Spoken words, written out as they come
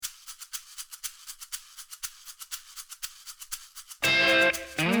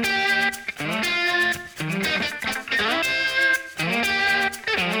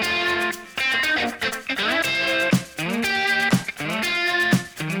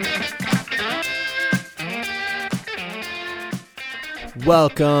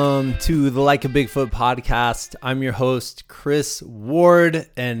Welcome to the Like a Bigfoot podcast. I'm your host, Chris Ward,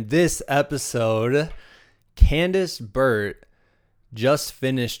 and this episode, Candice Burt just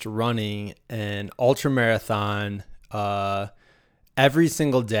finished running an ultra marathon every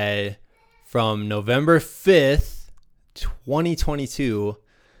single day from November 5th, 2022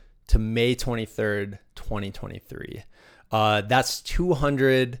 to May 23rd, 2023. That's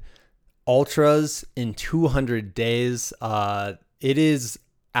 200 ultras in 200 days. It is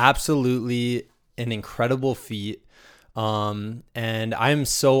absolutely an incredible feat. And I'm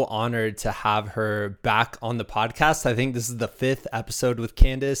so honored to have her back on the podcast. I think this is the 5th episode with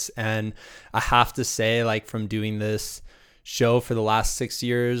Candice. And I have to say, like, from doing this show for the last 6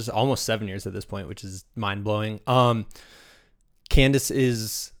 years, almost 7 years at this point, which is mind blowing. Candice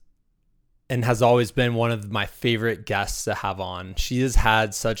is and has always been one of my favorite guests to have on. She has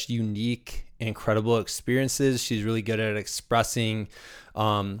had such unique, incredible experiences. She's really good at expressing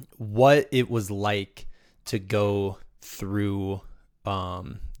what it was like to go through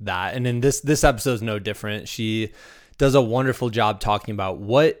that. And in this episode is no different. She does a wonderful job talking about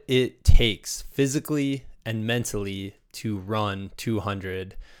what it takes physically and mentally to run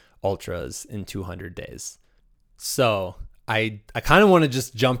 200 ultras in 200 days. So I kind of want to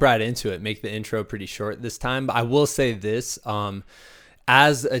just jump right into it, make the intro pretty short this time. But I will say this,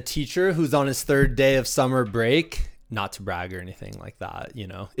 as a teacher who's on his 3rd day of summer break, not to brag or anything like that, you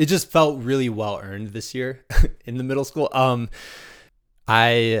know, it just felt really well earned this year in the middle school.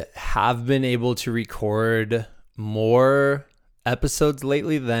 I have been able to record more episodes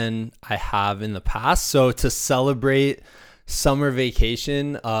lately than I have in the past. So to celebrate summer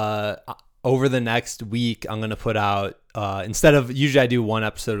vacation, over the next week, I'm going to put out, instead of, usually I do 1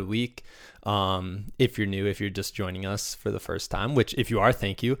 episode a week. If you're new, if you're just joining us for the first time, which if you are,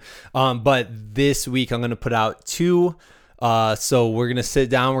 thank you. But this week I'm going to put out 2. So we're going to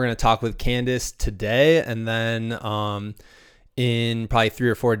sit down, we're going to talk with Candice today. And then, in probably 3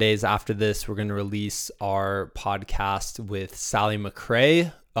 or 4 days after this, we're going to release our podcast with Sally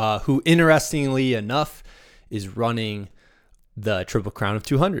McRae, who interestingly enough is running the Triple Crown of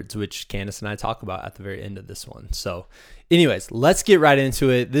 200s, which Candice and I talk about at the very end of this one. So anyways, let's get right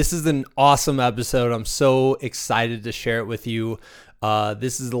into it. This is an awesome episode. I'm so excited to share it with you.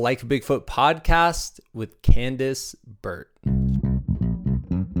 This is the Like a Bigfoot podcast with Candice Burt.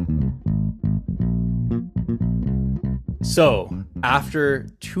 So after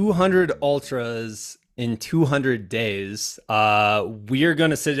 200 ultras in 200 days, we are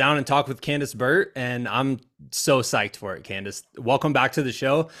going to sit down and talk with Candice Burt, and I'm so psyched for it. Candice, welcome back to the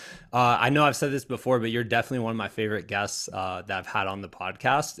show. I know I've said this before, but you're definitely one of my favorite guests that I've had on the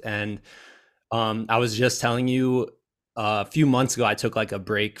podcast. And I was just telling you a few months ago, I took like a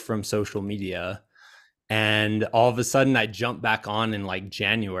break from social media, and all of a sudden I jumped back on in like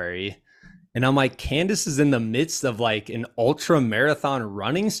January. And I'm like, Candice is in the midst of like an ultra marathon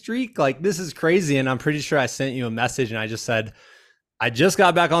running streak. Like, this is crazy. And I'm pretty sure I sent you a message and I just said, I just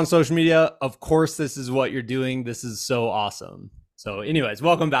got back on social media. Of course, this is what you're doing. This is so awesome. So anyways,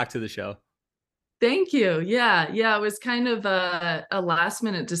 welcome back to the show. Thank you. Yeah. It was kind of a last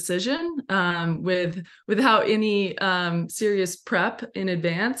minute decision without any serious prep in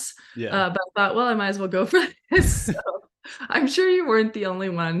advance. Yeah. But I thought, well, I might as well go for this. So I'm sure you weren't the only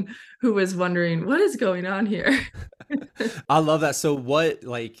one who was wondering what is going on here. I love that. So what,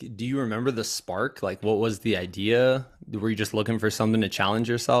 like, do you remember the spark? Like, what was the idea? Were you just looking for something to challenge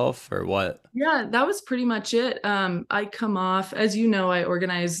yourself or what? Yeah, that was pretty much it. I come off, as you know, I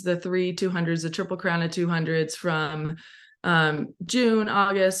organized the 3 200s, the Triple Crown of 200s from June,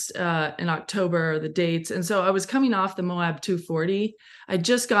 August, and October, the dates. And so I was coming off the Moab 240. I'd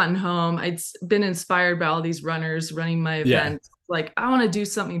just gotten home. I'd been inspired by all these runners running my event. Like, I want to do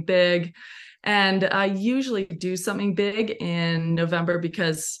something big. And I usually do something big in November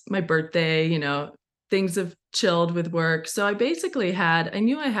because my birthday, you know, things have chilled with work. So I basically I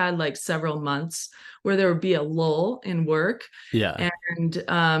knew I had like several months where there would be a lull in work. Yeah. And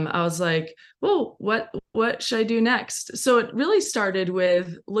I was like, well, what should I do next? So it really started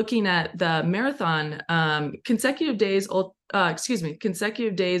with looking at the marathon, consecutive days of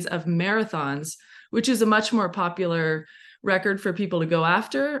marathons, which is a much more popular record for people to go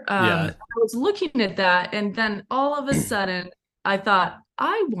after. I was looking at that, and then all of a sudden I thought,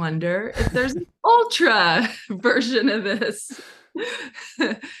 I wonder if there's an ultra version of this.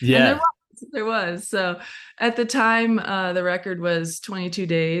 Yeah. And there was. So at the time, the record was 22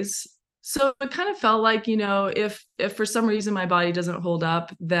 days. So it kind of felt like, you know, if for some reason my body doesn't hold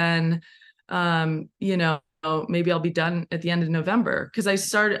up, then, you know, maybe I'll be done at the end of November. Because I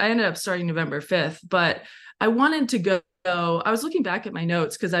ended up starting November 5th, but I wanted to I was looking back at my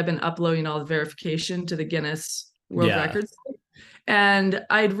notes because I've been uploading all the verification to the Guinness World Yeah. Records. And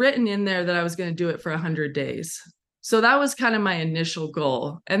I'd written in there that I was going to do it for 100 days. So that was kind of my initial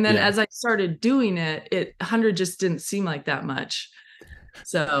goal. And then Yeah. as I started doing it, 100 just didn't seem like that much.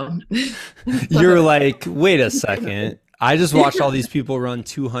 So You're like, wait a second. I just watched all these people run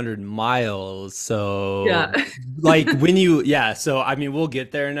 200 miles. So, yeah. like, yeah. So, I mean, we'll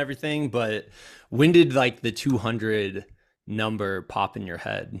get there and everything, but when did like the 200 number pop in your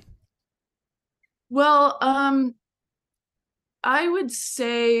head? Well, I would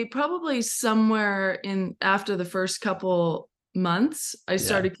say probably somewhere in after the first couple months, I Yeah.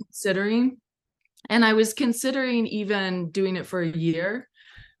 started considering, and I was considering even doing it for a year,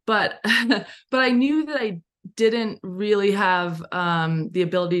 but but I knew that I didn't really have the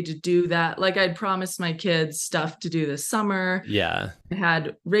ability to do that. Like I'd promised my kids stuff to do this summer. Yeah. I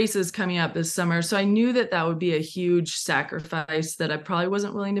had races coming up this summer, so I knew that that would be a huge sacrifice that I probably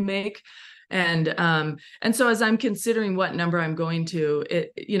wasn't willing to make. And so as I'm considering what number I'm going to,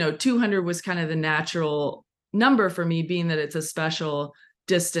 200 was kind of the natural number for me, being that it's a special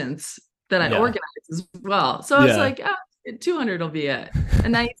distance that I Yeah. organize as well. So I was Yeah. like, 200 will be it. A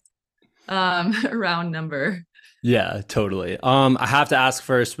nice round number. Yeah, totally. I have to ask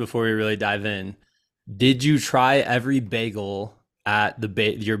first before we really dive in. Did you try every bagel at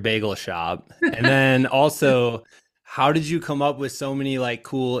your bagel shop? And then also, how did you come up with so many like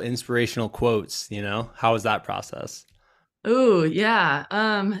cool inspirational quotes, you know? How was that process? Oh, yeah.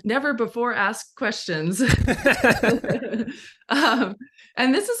 Never before asked questions. um,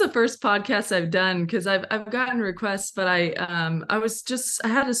 and this is the first podcast I've done because I've gotten requests, but I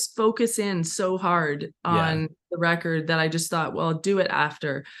had to focus in so hard Yeah. on the record that I just thought, well, I'll do it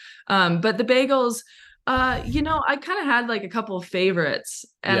after. But the bagels, I kind of had like a couple of favorites,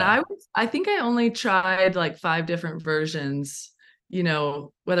 and Yeah. I think I only tried like 5 different versions,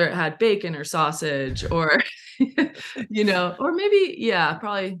 whether it had bacon or sausage or or maybe, yeah,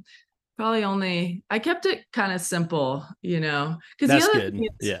 probably only, I kept it kind of simple, because the That's other good. thing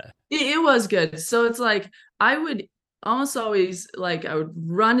is Yeah. it was good. So it's like I would almost always, like, I would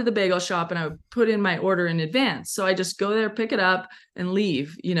run to the bagel shop and I would put in my order in advance. So I just go there, pick it up and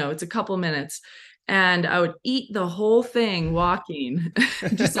leave, it's a couple minutes. And I would eat the whole thing walking,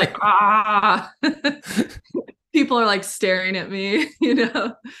 just like, people are like staring at me,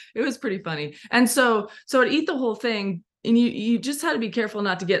 it was pretty funny. And so I'd eat the whole thing, and you just had to be careful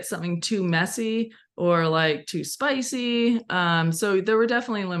not to get something too messy or like too spicy. So there were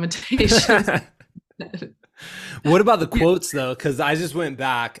definitely limitations. What about the quotes though? Because I just went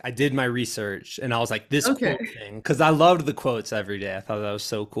back, I did my research, and I was like, this Okay. quote thing, because I loved the quotes every day. I thought that was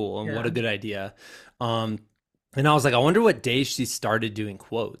so cool and what a Yeah. good idea. Um, and I was like, I wonder what day she started doing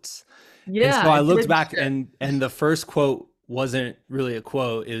quotes. And Yeah, so I it looked did. back, and the first quote wasn't really a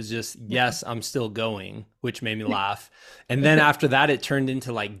quote. It was just, yes, I'm still going, which made me laugh. And then after that, it turned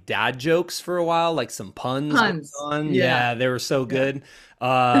into like dad jokes for a while, like some puns going Tons. on. Yeah. Yeah, they were so Yeah. good.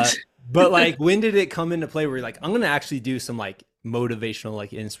 But like, when did it come into play where you're like, I'm gonna actually do some like motivational,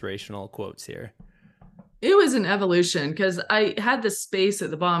 like inspirational quotes here? It was an evolution because I had this space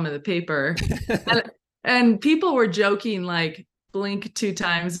at the bottom of the paper, and, and people were joking like, blink 2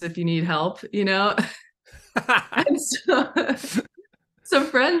 times if you need help. And so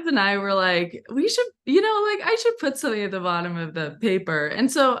friends and I were like, we should, like, I should put something at the bottom of the paper. And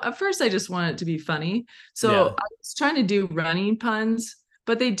so at first I just wanted it to be funny. So Yeah. I was trying to do running puns,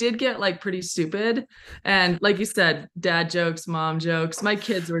 but they did get like pretty stupid. And like you said, dad jokes, mom jokes. My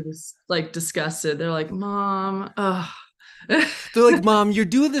kids were just like disgusted. They're like, Mom, oh. They're like, Mom, you're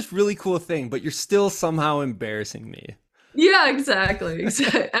doing this really cool thing, but you're still somehow embarrassing me. Yeah, exactly.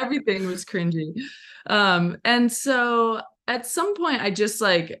 Everything was cringy. And so at some point I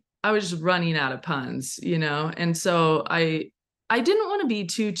was just running out of puns. And so I didn't want to be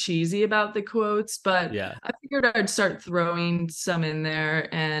too cheesy about the quotes, but Yeah. I figured I'd start throwing some in there,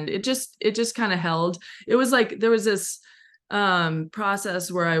 and it just kind of held. It was like there was this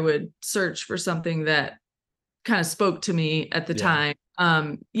process where I would search for something that kind of spoke to me at the Yeah.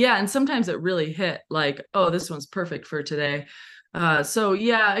 time. Yeah, and sometimes it really hit, like, oh, this one's perfect for today. So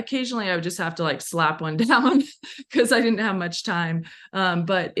yeah, occasionally I would just have to like slap one down because I didn't have much time.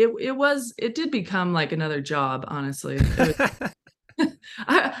 But it did become like another job, honestly.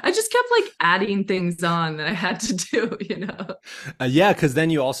 I just kept like adding things on that I had to do. Yeah, because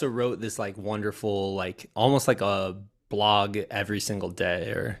then you also wrote this like wonderful, like almost like a blog every single day,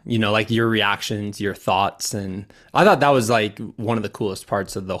 or like your reactions, your thoughts, and I thought that was like one of the coolest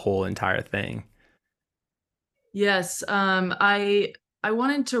parts of the whole entire thing. Yes, I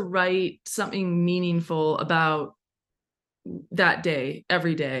wanted to write something meaningful about that day,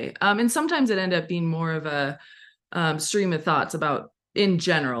 every day. And sometimes it ended up being more of a stream of thoughts about in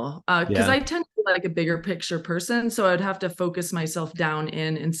general, because Yeah. I tend to be like a bigger picture person. So I'd have to focus myself down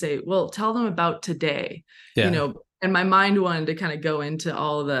in and say, well, tell them about today, Yeah. and my mind wanted to kind of go into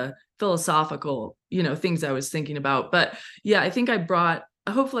all the philosophical, things I was thinking about. But yeah, I think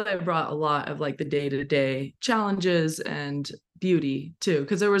hopefully I brought a lot of like the day-to-day challenges and beauty too,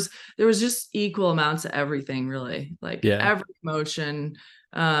 because there was just equal amounts of everything, really, like Yeah. every emotion.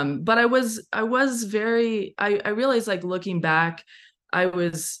 But I was very, I realized, like, looking back, I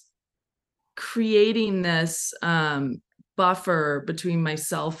was creating this buffer between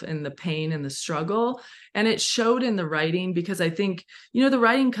myself and the pain and the struggle. And it showed in the writing, because I think, the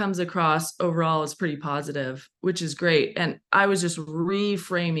writing comes across overall as pretty positive, which is great. And I was just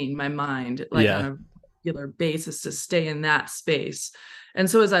reframing my mind, like, on Yeah. a regular basis to stay in that space. And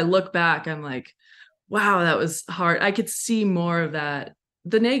so as I look back, I'm like, wow, that was hard. I could see more of that,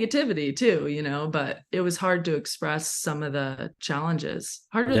 the negativity too, but it was hard to express some of the challenges,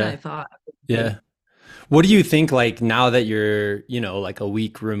 harder than Yeah. I thought it would be. Yeah. What do you think, like, now that you're, like a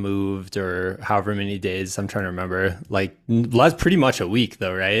week removed or however many days, I'm trying to remember, like, that's pretty much a week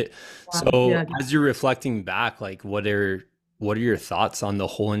though, right? So Yeah. as you're reflecting back, like, what are your thoughts on the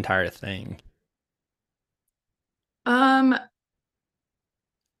whole entire thing? Um,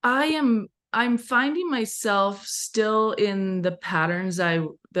 I'm finding myself still in the patterns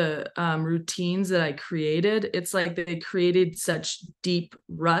the routines that I created. It's like they created such deep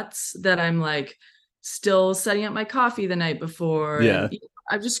ruts that I'm like still setting up my coffee the night before. And Yeah.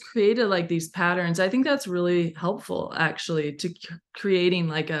 I've just created like these patterns. I think that's really helpful, actually, to creating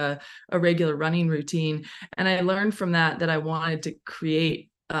like a regular running routine. And I learned from that I wanted to create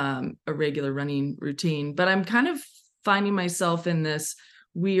a regular running routine, but I'm kind of finding myself in this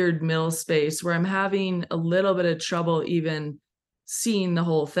weird middle space where I'm having a little bit of trouble even seeing the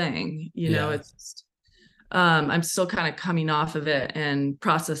whole thing. Yeah. It's I'm still kind of coming off of it and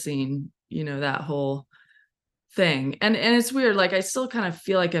processing, that whole thing. And it's weird. Like, I still kind of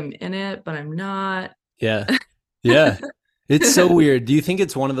feel like I'm in it, but I'm not. Yeah. Yeah. It's so weird. Do you think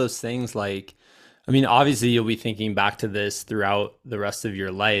it's one of those things, like, I mean, obviously you'll be thinking back to this throughout the rest of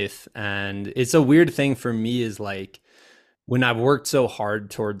your life. And it's a weird thing for me, is like, when I've worked so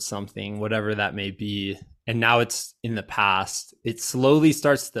hard towards something, whatever that may be, and now it's in the past, it slowly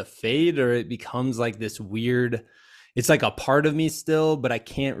starts to fade, or it becomes like this weird, it's like a part of me still, but I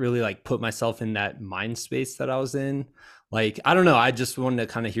can't really like put myself in that mind space that I was in. Like, I don't know. I just wanted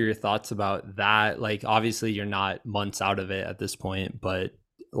to kind of hear your thoughts about that. Like, obviously you're not months out of it at this point, but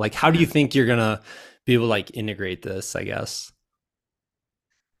like, how do you think you're gonna be able to like integrate this, I guess?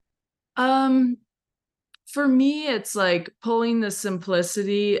 um for me, it's like pulling the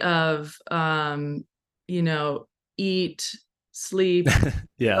simplicity of you know eat, sleep,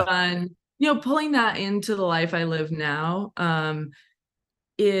 Yeah. run, pulling that into the life I live now,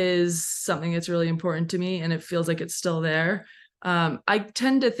 is something that's really important to me, and it feels like it's still there. I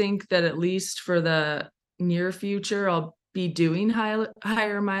tend to think that at least for the near future, I'll be doing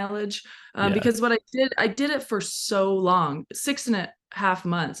higher mileage, Yeah. because I did it for so long, 6.5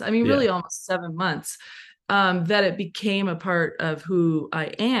 months. I mean, Yeah. really almost 7 months, that it became a part of who I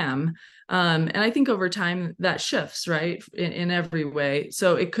am. And I think over time that shifts, right, in every way.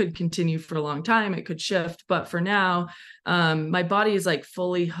 So it could continue for a long time, it could shift. But for now, my body is like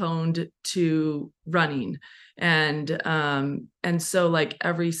fully honed to running. And so like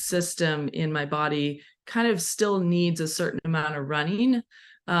every system in my body kind of still needs a certain amount of running.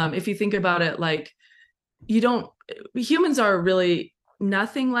 If you think about it, like, you don't humans are really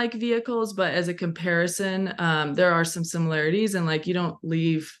nothing like vehicles, but as a comparison, there are some similarities. And like, you don't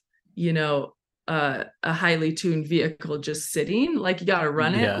leave, you know a highly tuned vehicle just sitting. Like, you got to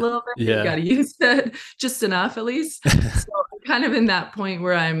run it a Yeah. little bit, you got Yeah. to use it just enough, at least. So I'm kind of in that point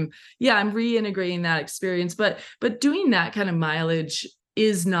where I'm reintegrating that experience, but doing that kind of mileage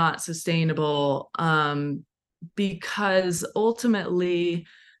is not sustainable, because ultimately,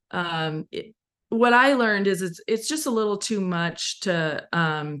 um, what I learned is it's just a little too much to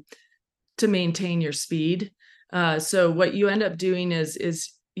maintain your speed. So what you end up doing is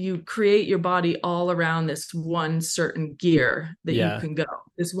you create your body all around this one certain gear that you Yeah. can go,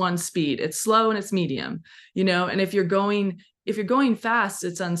 this one speed. It's slow and it's medium, and if you're going fast,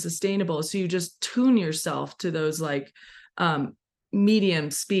 it's unsustainable. So you just tune yourself to those, like, um, medium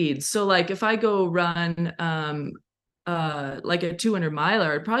speeds. So like if I go run like a 200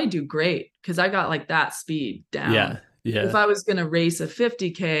 miler, I'd probably do great because I got like that speed down. Yeah. If Yeah. I was going to race a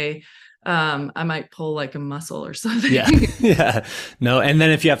 50K, I might pull like a muscle or something. Yeah. Yeah. No. And then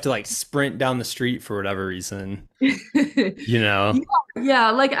if you have to like sprint down the street for whatever reason, you Yeah, know?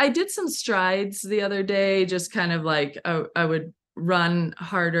 yeah, like I did some strides the other day, just kind of like I would run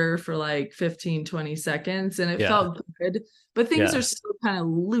harder for like 15, 20 seconds and it Yeah. felt good, but things are Yeah. still kind of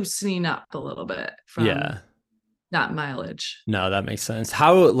loosening up a little bit from Yeah. that mileage. No, that makes sense.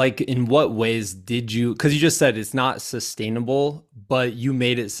 How, like, in what ways did you, because you just said it's not sustainable, but you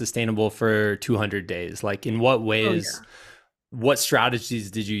made it sustainable for 200 days. Like, in what Oh ways, yeah. what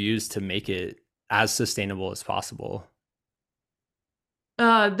strategies did you use to make it as sustainable as possible?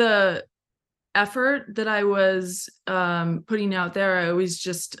 The effort that I was putting out there, I always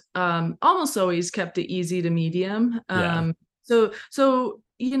just almost always kept it easy to medium. Yeah. So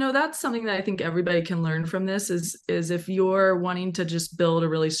that's something that I think everybody can learn from this is if you're wanting to just build a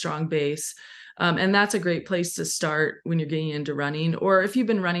really strong base. And that's a great place to start when you're getting into running, or if you've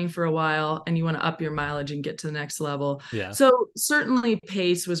been running for a while and you want to up your mileage and get to the next level. Yeah. So certainly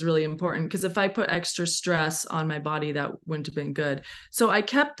pace was really important because if I put extra stress on my body, that wouldn't have been good. So I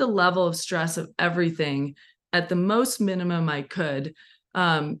kept the level of stress of everything at the most minimum I could.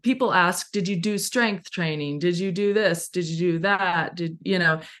 People ask, did you do strength training? Did you do this? Did you do that?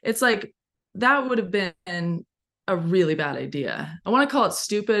 It's like that would have been a really bad idea. I want to call it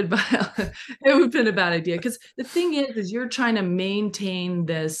stupid, but it would have been a bad idea. Because the thing is you're trying to maintain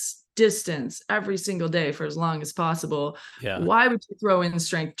this distance every single day for as long as possible. Yeah. Why would you throw in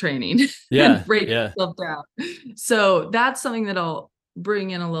strength training and Yeah. break Yeah. yourself down? So that's something that I'll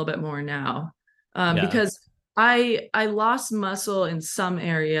bring in a little bit more now, Yeah. because I lost muscle in some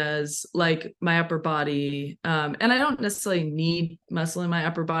areas like my upper body, and I don't necessarily need muscle in my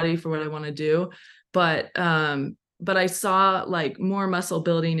upper body for what I want to do, but I saw like more muscle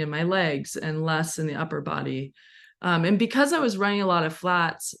building in my legs and less in the upper body. And because I was running a lot of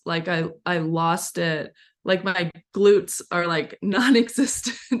flats, like I lost it. Like my glutes are like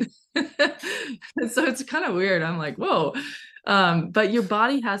non-existent. So it's kind of weird. I'm like, whoa. But your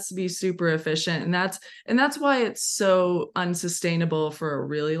body has to be super efficient. And that's why it's so unsustainable for a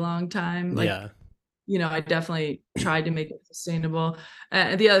really long time. Like, Yeah. I definitely tried to make it sustainable.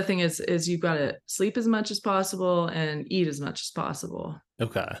 And the other thing is you've got to sleep as much as possible and eat as much as possible.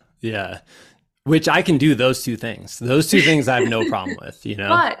 Okay. Yeah. Which I can do those two things. Those two things I have no problem with, you know?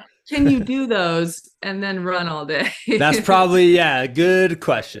 But can you do those and then run all day? That's probably, yeah, good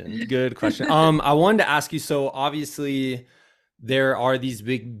question. Good question. I wanted to ask you, so obviously there are these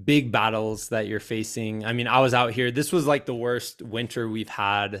big battles that you're facing. I mean, I was out here. This was like the worst winter we've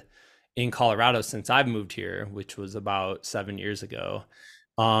had in Colorado since I've moved here, which was about 7 years ago.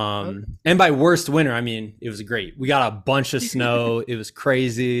 And by worst winter, I mean, it was great. We got a bunch of snow. It was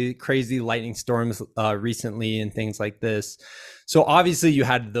crazy lightning storms recently and things like this. So obviously you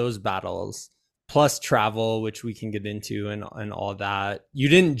had those battles plus travel, which we can get into and all that. You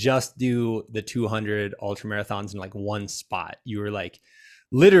didn't just do the 200 ultra marathons in like one spot. You were like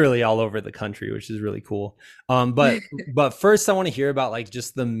literally all over the country, which is really cool. But first I want to hear about like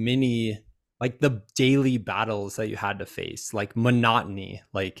just like the daily battles that you had to face, like monotony,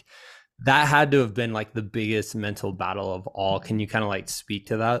 like that had to have been like the biggest mental battle of all. Can you kind of like speak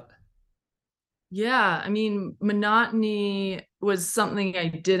to that? Yeah, I mean, monotony was something I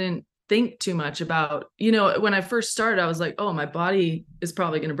didn't think too much about. When I first started, I was like, oh, my body is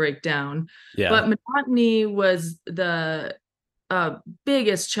probably going to break down. Yeah. But monotony was the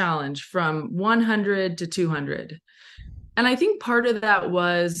biggest challenge from 100 to 200. And I think part of that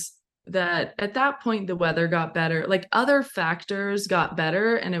was that at that point, the weather got better, like other factors got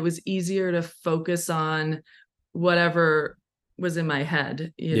better, and it was easier to focus on whatever was in my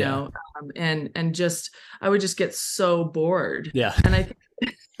head, Yeah. and just I would just get so bored. Yeah. And I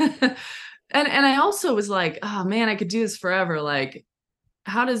and I also was like, oh man, I could do this forever. Like,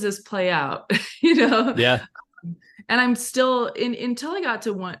 how does this play out? you know Yeah. and I'm still until I got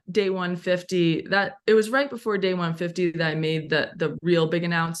to day 150. That it was right before day 150 that I made the real big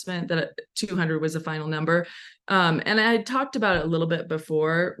announcement that 200 was the final number. And I had talked about it a little bit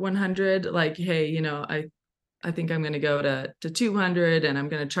before 100, like, hey, I think I'm going to go to 200 and I'm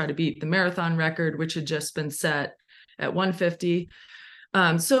going to try to beat the marathon record, which had just been set at 150.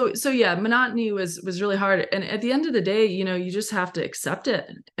 So yeah, monotony was really hard. And at the end of the day, you just have to accept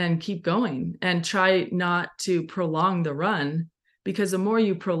it and keep going and try not to prolong the run, because the more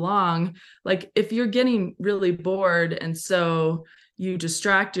you prolong, like if you're getting really bored and so you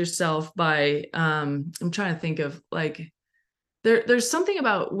distract yourself by, I'm trying to think of like, there's something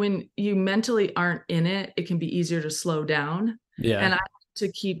about when you mentally aren't in it, it can be easier to slow down. Yeah. And I have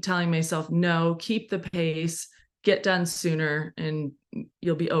to keep telling myself, no, keep the pace, get done sooner, and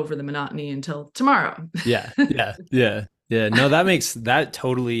you'll be over the monotony until tomorrow. Yeah. Yeah. Yeah. Yeah. No, that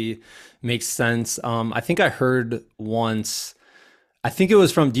totally makes sense. I think I heard once, I think it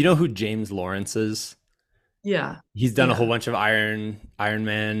was from, do you know who James Lawrence is? Yeah. He's done a whole Yeah. bunch of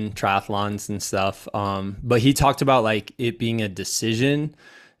Ironman triathlons and stuff. But he talked about like it being a decision,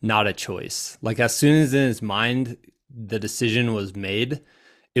 not a choice. Like as soon as in his mind the decision was made,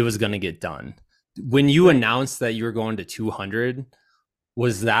 it was gonna get done. When you Right. announced that you were going to 200,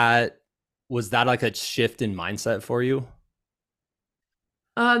 was that like a shift in mindset for you?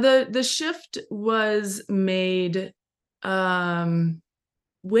 The shift was made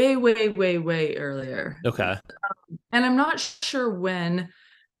way, way, way, way earlier. Okay. And I'm not sure when.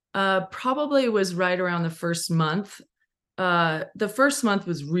 Probably was right around the first month. The first month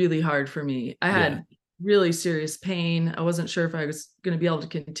was really hard for me. I Yeah. had really serious pain. I wasn't sure if I was going to be able to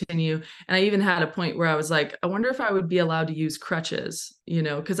continue. And I even had a point where I was like, I wonder if I would be allowed to use crutches,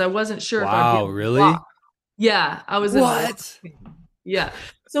 because I wasn't sure if I'd be Wow, able to really? walk. Yeah, I was in a lot What? of pain. Yeah.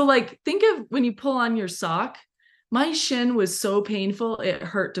 So like think of when you pull on your sock. My shin was so painful, it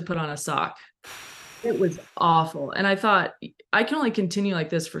hurt to put on a sock. It was awful. And I thought, I can only continue like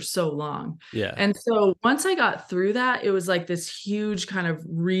this for so long. Yeah. And so once I got through that, it was like this huge kind of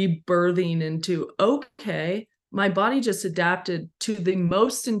rebirthing into, okay, my body just adapted to the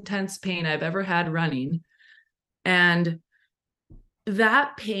most intense pain I've ever had running. And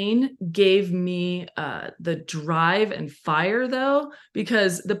that pain gave me the drive and fire, though,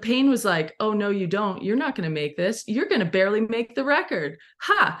 because the pain was like, oh, no, you don't. You're not going to make this. You're going to barely make the record.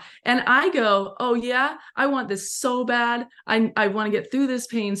 Ha. And I go, oh, yeah, I want this so bad. I want to get through this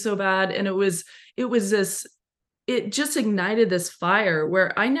pain so bad. And it was this, it just ignited this fire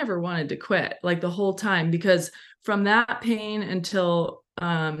where I never wanted to quit, like the whole time, because from that pain until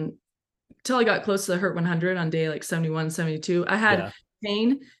I got close to the Hurt 100 on day like 71, 72, I had Yeah.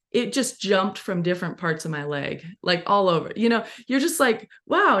 pain. It just jumped from different parts of my leg, like all over. You're just like,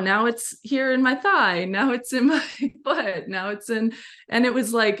 wow, now it's here in my thigh. Now it's in my foot. Now it's in, and it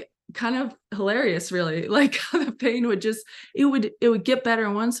was like kind of hilarious, really. Like how the pain would just, it would get better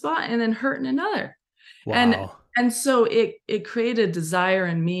in one spot and then hurt in another. And Wow. and so it created a desire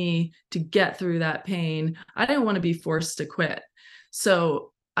in me to get through that pain. I didn't want to be forced to quit.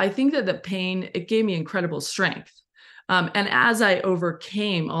 So I think that the pain, it gave me incredible strength. And as I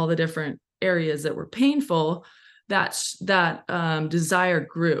overcame all the different areas that were painful, that desire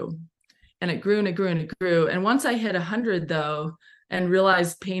grew, and it grew and it grew and it grew. And once I hit 100, though, and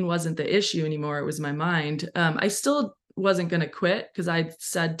realized pain wasn't the issue anymore, it was my mind. I still wasn't going to quit because I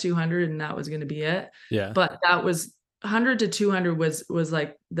said 200 and that was going to be it. Yeah. But that was 100 to 200 was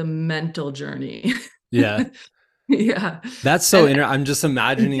like the mental journey. Yeah. Yeah. That's so And I'm just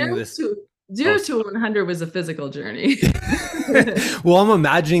imagining this. zero to 100 was a physical journey. Well, I'm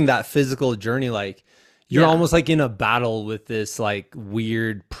imagining that physical journey, like you're Yeah. almost like in a battle with this like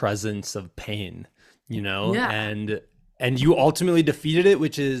weird presence of pain, Yeah. and you ultimately defeated it,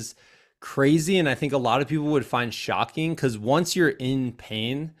 which is crazy. And I think a lot of people would find shocking because once you're in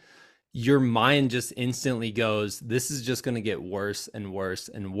pain, your mind just instantly goes, this is just going to get worse and worse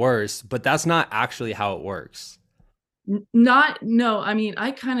and worse. But that's not actually how it works. No, I mean, I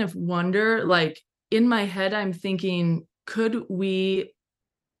kind of wonder, like in my head, I'm thinking, could we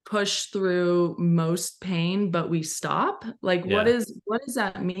push through most pain, but we stop? Like, what Yeah. does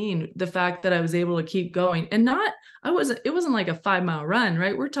that mean? The fact that I was able to keep going and it wasn't like a 5-mile run,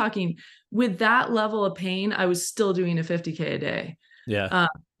 right? We're talking with that level of pain, I was still doing a 50K a day. Yeah.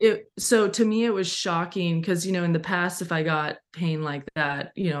 So to me, it was shocking because, in the past, if I got pain like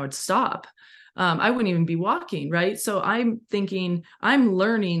that, it'd stop. I wouldn't even be walking, right? So I'm thinking, I'm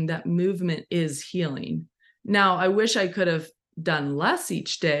learning that movement is healing. Now, I wish I could have done less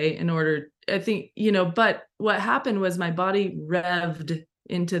each day I think, but what happened was my body revved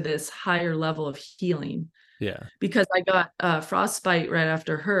into this higher level of healing. Yeah. Because I got frostbite right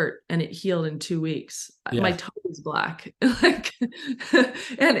after Hurt and it healed in 2 weeks. Yeah. My toe was black. Like,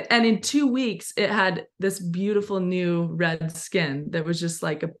 and in 2 weeks, it had this beautiful new red skin that was just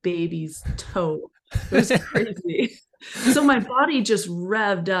like a baby's toe. It was crazy. So my body just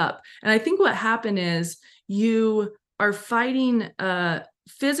revved up. And I think what happened is you are fighting,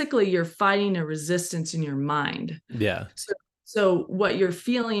 physically, you're fighting a resistance in your mind. Yeah. So what you're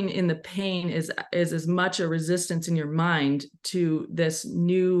feeling in the pain is as much a resistance in your mind to this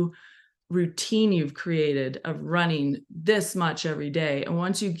new routine you've created of running this much every day. And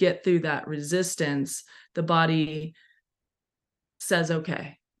once you get through that resistance, the body says,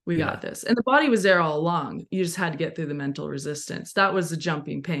 okay, We Yeah. got this. And the body was there all along. You just had to get through the mental resistance. That was the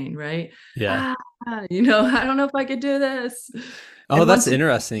jumping pain, right? Yeah. I don't know if I could do this. Oh, And that's once you,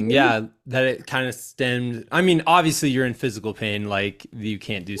 interesting. Yeah, that it kind of stemmed. I mean, obviously you're in physical pain, like you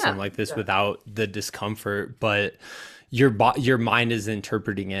can't do yeah, something like this yeah. without the discomfort, but your mind is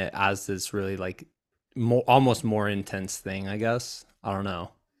interpreting it as this really like more almost more intense thing, I guess. I don't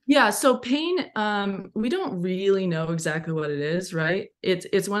know. Yeah, so pain, we don't really know exactly what it is, right?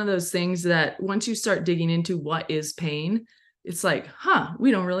 It's one of those things that once you start digging into what is pain, it's like,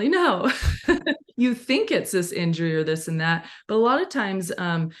 we don't really know. You think it's this injury or this and that, but a lot of times,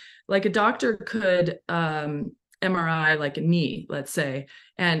 like a doctor could MRI like a knee, let's say,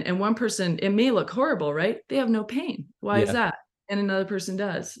 and one person, it may look horrible, right? They have no pain. Why is Yeah. that? And another person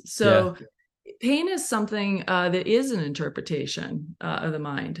does. Yeah. So pain is something that is an interpretation of the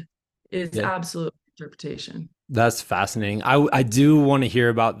mind. It's Yeah. absolute interpretation. That's fascinating. I do want to hear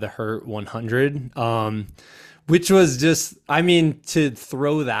about the Hurt 100, which was just, I mean, to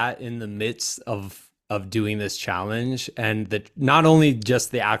throw that in the midst of doing this challenge and the not only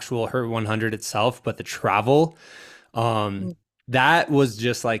just the actual Hurt 100 itself, but the travel, Mm. that was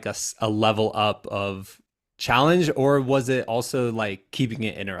just like a level up of challenge, or was it also like keeping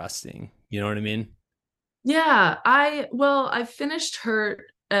it interesting? You know what I mean? Yeah, I finished Hurt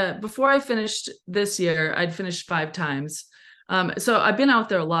before I finished this year. I'd finished 5 times. So I've been out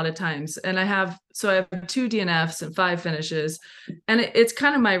there a lot of times, and I have 2 DNFs and 5 finishes, and it's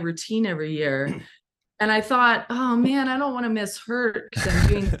kind of my routine every year. And I thought, oh man, I don't want to miss Hurt because I'm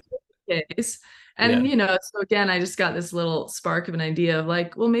doing days. Yeah. And so again, I just got this little spark of an idea of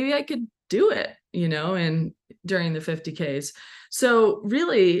like, well, maybe I could do it, and during the 50Ks. So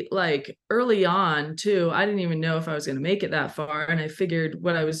really, like early on too, I didn't even know if I was going to make it that far. And I figured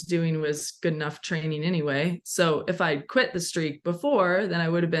what I was doing was good enough training anyway. So if I'd quit the streak before, then I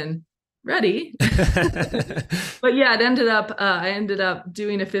would have been ready. But yeah, I ended up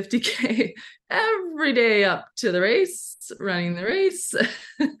doing a 50K every day up to the race, running the race,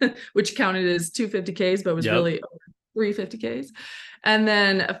 which counted as 2 50Ks, but was Yep. really 3 50Ks. And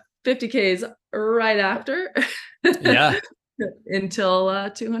then 50Ks right after. Yeah.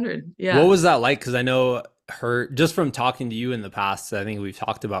 Until 200. What Yeah. was that like? Because I know Hurt, just from talking to you in the past, I think we've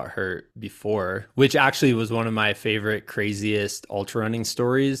talked about Hurt before, which actually was one of my favorite, craziest ultra running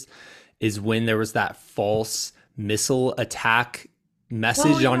stories, is when there was that false missile attack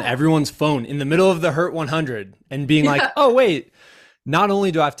message on everyone's phone in the middle of the Hurt 100 and being like, oh, wait, not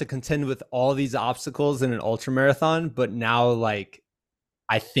only do I have to contend with all these obstacles in an ultra marathon, but now like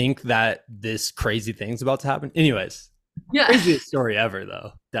I think that this crazy thing's about to happen. Anyways, Yeah. craziest story ever,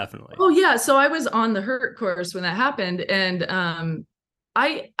 though. Definitely. Oh yeah. So I was on the Hurt course when that happened, and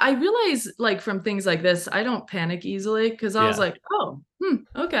I realized like from things like this, I don't panic easily because I was like, oh,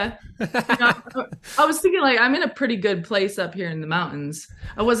 okay. I was thinking like I'm in a pretty good place up here in the mountains.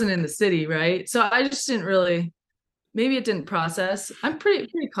 I wasn't in the city, right? So I just didn't really. Maybe it didn't process. I'm pretty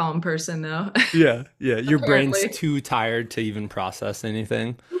calm person though. Yeah. Your brain's Apparently. too tired to even process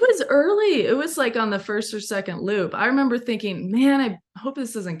anything. It was early. It was like on the first or second loop. I remember thinking, man, I hope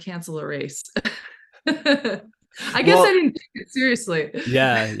this doesn't cancel a race. I guess I didn't take it seriously.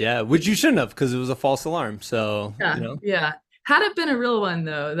 Yeah, which you shouldn't have because it was a false alarm. So, Yeah. Had it been a real one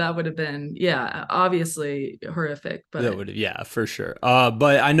though, that would have been, obviously horrific. But that would have, yeah, for sure.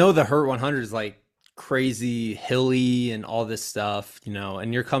 But I know the Hurt 100 is like crazy hilly and all this stuff,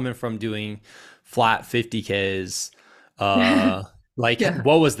 and you're coming from doing flat 50Ks.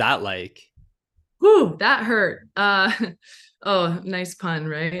 What was that like? Whew, that hurt. Oh, nice pun,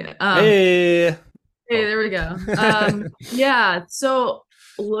 right? Hey, there we go. Yeah. So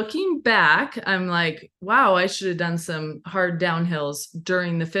looking back, I'm like, wow, I should have done some hard downhills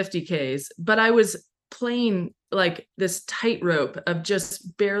during the 50Ks, but I was playing like this tightrope of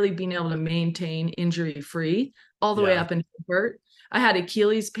just barely being able to maintain injury free all the way up into Burt. I had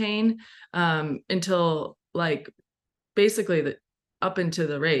Achilles pain until like basically up into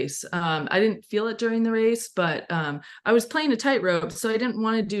the race. I didn't feel it during the race, but I was playing a tightrope, so I didn't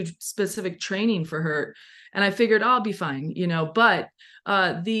want to do specific training for Hurt. And I figured I'll be fine, but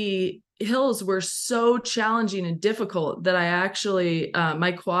the hills were so challenging and difficult that I actually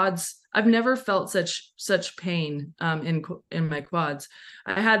my quads. I've never felt such pain in my quads.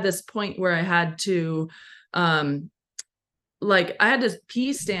 I had this point where I had to I had to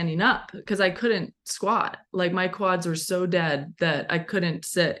pee standing up because I couldn't squat. Like my quads were so dead that I couldn't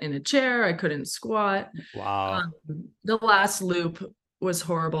sit in a chair. I couldn't squat. wow. The last loop was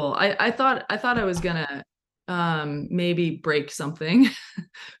horrible. I thought I was gonna maybe break something.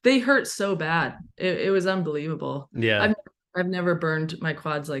 They hurt so bad. It was unbelievable. Yeah. I've never burned my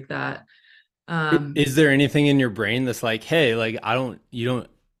quads like that. Um, Is there anything in your brain that's like, hey, like I don't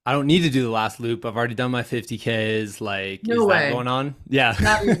need to do the last loop. I've already done my 50Ks. Like, is no that way. going on? Yeah.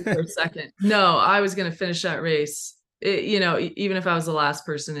 Not even for a second. No, I was going to finish that race. Even if I was the last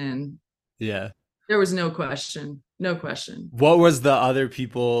person in, Yeah. there was no question. No question. What was the other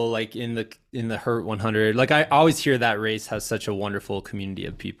people like in the Hurt 100? Like I always hear that race has such a wonderful community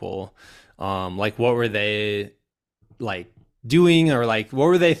of people. Like what were they like doing, or like what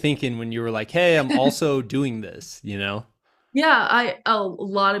were they thinking when you were like, "Hey, I'm also doing this," you know? Yeah, a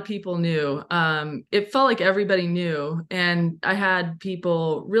lot of people knew. It felt like everybody knew, and I had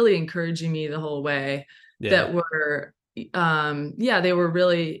people really encouraging me the whole way Yeah. that were yeah, they were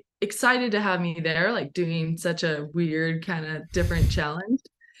really excited to have me there, like doing such a weird kind of different challenge.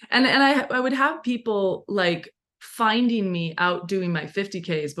 And I would have people like finding me out doing my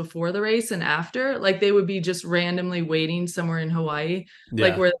 50Ks before the race and after. Like they would be just randomly waiting somewhere in Hawaii,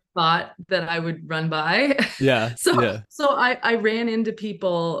 like Yeah. where they thought that I would run by. Yeah. So Yeah. so I ran into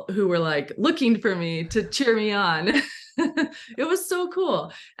people who were like looking for me to cheer me on. It was so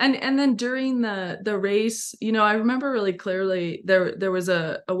cool. And then during the race, I remember really clearly there was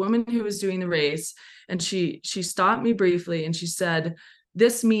a woman who was doing the race, and she stopped me briefly and she said,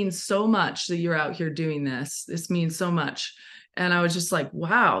 "This means so much that you're out here doing this. This means so much." And I was just like,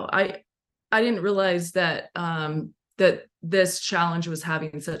 wow, I didn't realize that this challenge was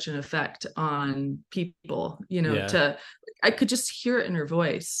having such an effect on people, Yeah. to I could just hear it in her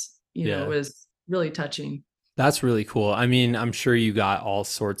voice. It Yeah. was really touching. That's really cool. I mean, I'm sure you got all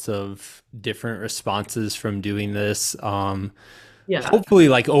sorts of different responses from doing this. Yeah. Hopefully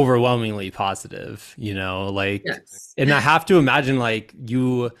like overwhelmingly positive, you know, like, Yes. and I have to imagine like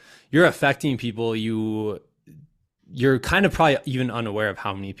you're affecting people, you're kind of probably even unaware of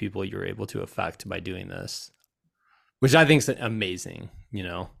how many people you're able to affect by doing this, which I think is amazing, you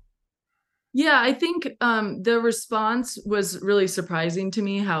know. Yeah, I think the response was really surprising to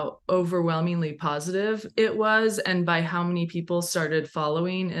me how overwhelmingly positive it was, and by how many people started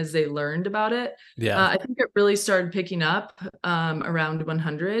following as they learned about it. Yeah. I think it really started picking up around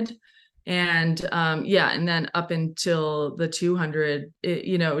 100. And yeah, and then up until the 200,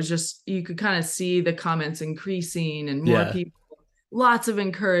 it was just, you could kind of see the comments increasing and more Yeah. people, lots of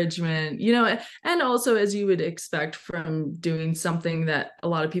encouragement, and also, as you would expect from doing something that a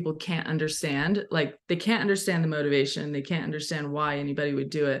lot of people can't understand, like they can't understand the motivation, they can't understand why anybody would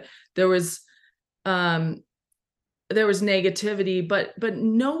do it. Um there was negativity, but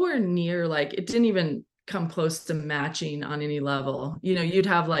nowhere near, like it didn't even come close to matching on any level. You'd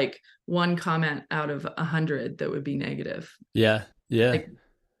have like one comment out of 100 that would be negative, Yeah. Yeah. like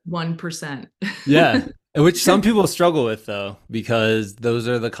 1%. Yeah. Which some people struggle with though, because those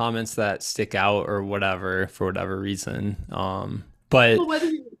are the comments that stick out or whatever for whatever reason. But Well, whether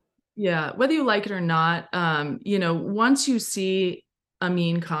you like it or not, once you see a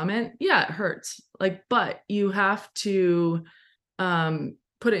mean comment, yeah, it hurts. Like, but you have to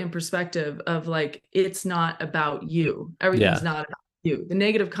put it in perspective of like, it's not about you. Everything's yeah. not about you. The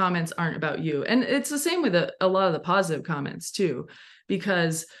negative comments aren't about you. And it's the same with a lot of the positive comments too,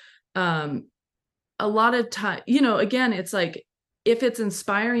 because um a lot of time, again, it's like, if it's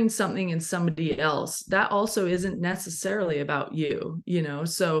inspiring something in somebody else, that also isn't necessarily about you.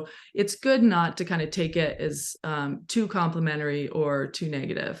 So it's good not to kind of take it as too complimentary or too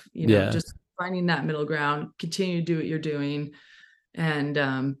negative, Yeah. just finding that middle ground, continue to do what you're doing. And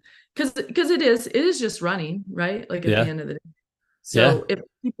because it is just running, right? Like at the Yeah. end of the day. Yeah. So if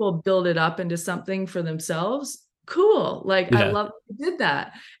people build it up into something for themselves, cool. Like I Yeah. love that you did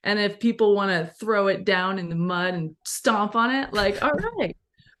that. And if people want to throw it down in the mud and stomp on it, like, all right.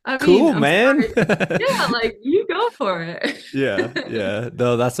 I mean, Cool, I'm man. sorry. Yeah, like you go for it. Yeah, yeah.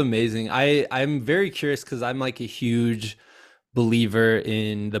 No, that's amazing. I'm very curious because I'm like a huge believer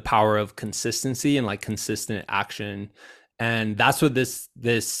in the power of consistency and like consistent action. And that's what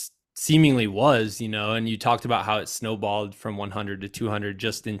this seemingly was, you know, and you talked about how it snowballed from 100 to 200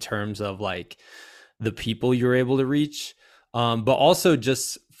 just in terms of like the people you're able to reach. But also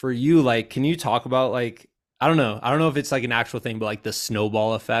just for you, like, can you talk about like, I don't know if it's like an actual thing, but like the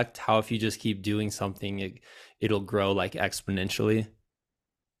snowball effect, how if you just keep doing something, it'll grow like exponentially.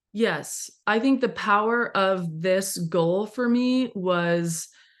 Yes, I think the power of this goal for me was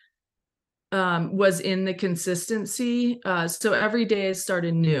in the consistency. So every day I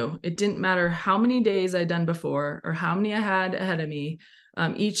started new. It didn't matter how many days I'd done before or how many I had ahead of me.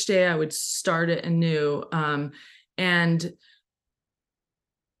 Each day I would start it anew. And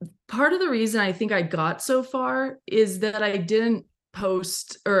part of the reason I think I got so far is that I didn't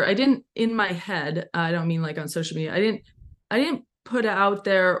post, or I didn't, in my head, I don't mean like on social media, I didn't didn't put out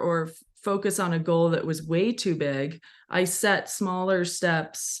there or focus on a goal that was way too big. I set smaller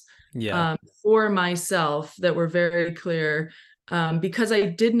steps for myself that were very clear, because I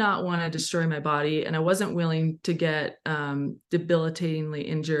did not want to destroy my body, and I wasn't willing to get debilitatingly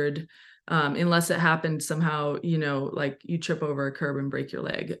injured, unless it happened somehow, like you trip over a curb and break your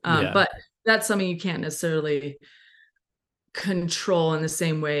leg. But that's something you can't necessarily control in the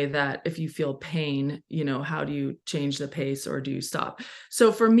same way that if you feel pain, how do you change the pace or do you stop?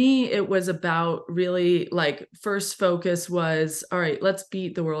 So for me, it was about really like first focus was, all right, let's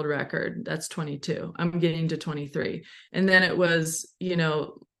beat the world record. That's 22. I'm getting to 23. And then it was,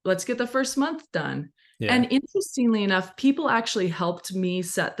 let's get the first month done. Yeah. And interestingly enough, people actually helped me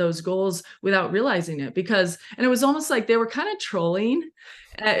set those goals without realizing it, and it was almost like they were kind of trolling.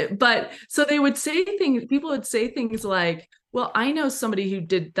 But so they would say things, people would say things like, well, I know somebody who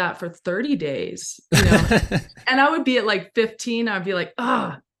did that for 30 days, and I would be at like 15. I'd be like,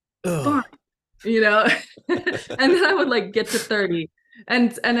 fine, and then I would like get to 30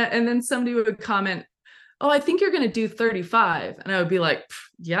 and then somebody would comment, oh, I think you're going to do 35. And I would be like,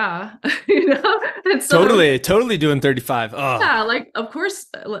 yeah, And so totally doing 35. Oh. Yeah, like, of course.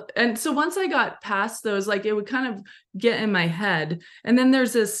 And so once I got past those, like it would kind of get in my head. And then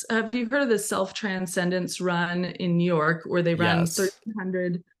there's this, have you heard of the self-transcendence run in New York where they run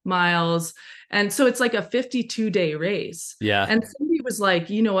 1,300 miles? And so it's like a 52-day race. Yeah. And somebody was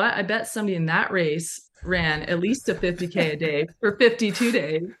like, you know what? I bet somebody in that race ran at least a 50K a day for 52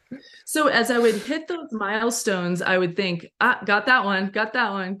 days. So as I would hit those milestones, I would think, got that one.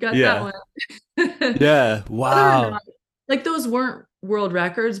 That one. Yeah. Wow. Like those weren't world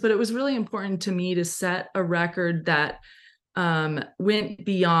records, but it was really important to me to set a record that went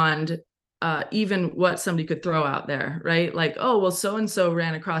beyond even what somebody could throw out there, right? Like, oh, well, so-and-so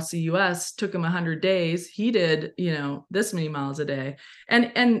ran across the US, took him 100 days. He did, this many miles a day.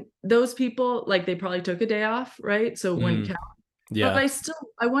 And those people, like they probably took a day off, right? So it wouldn't count. Yeah. But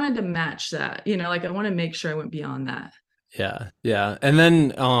I wanted to match that, like I want to make sure I went beyond that. Yeah. Yeah. And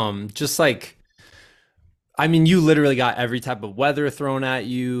then just like, I mean, you literally got every type of weather thrown at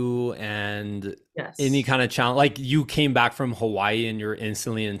you and any kind of challenge. Like you came back from Hawaii and you're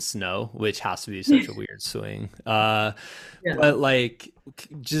instantly in snow, which has to be such a weird swing. But like,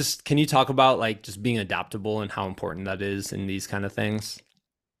 just can you talk about like just being adaptable and how important that is in these kind of things?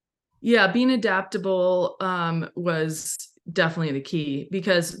 Yeah, being adaptable was definitely the key,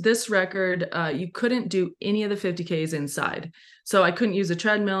 because this record, you couldn't do any of the 50Ks inside. So I couldn't use a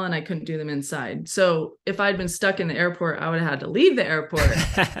treadmill and I couldn't do them inside. So if I'd been stuck in the airport, I would have had to leave the airport,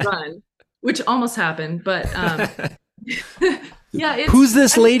 run, which almost happened. But yeah. Who's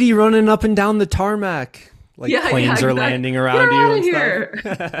this lady running up and down the tarmac? Like planes are landing around you and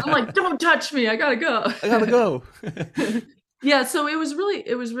stuff. I'm like, don't touch me. I gotta go. Yeah. So it was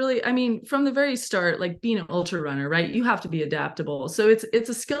really, I mean, from the very start, like being an ultra runner, right? You have to be adaptable. So it's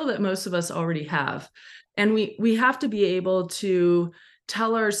a skill that most of us already have. And we have to be able to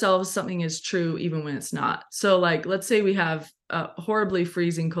tell ourselves something is true even when it's not. So like, let's say we have a horribly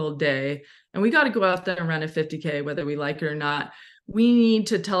freezing cold day and we got to go out there and run a 50K, whether we like it or not. We need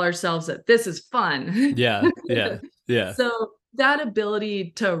to tell ourselves that this is fun. Yeah. So that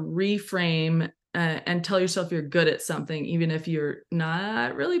ability to reframe and tell yourself you're good at something, even if you're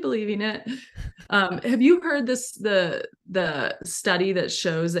not really believing it. Have you heard the study that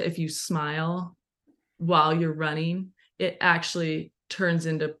shows that if you smile while you're running, it actually turns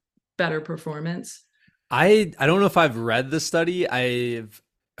into better performance? I don't know if I've read the study. I've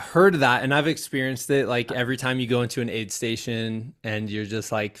heard that and I've experienced it, like every time you go into an aid station and you're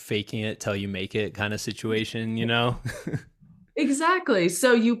just like faking it till you make it kind of situation, Exactly.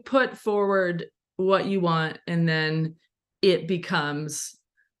 So you put forward what you want and then it becomes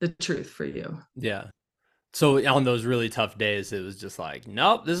the truth for you. Yeah. So on those really tough days, it was just like,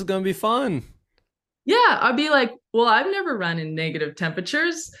 nope, this is going to be fun. Yeah. I'd be like, well, I've never run in negative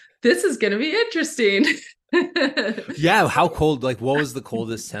temperatures. This is going to be interesting. Yeah. How cold? Like, what was the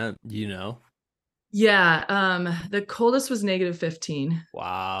coldest temp? Yeah. The coldest was -15.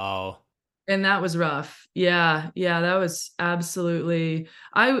 Wow. And that was rough. Yeah. That was absolutely,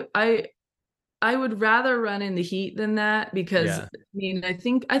 I would rather run in the heat than that, because I mean, I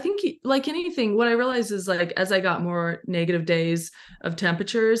think like anything, what I realized is like, as I got more negative days of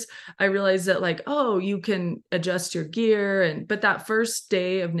temperatures, I realized that like, oh, you can adjust your gear. But that first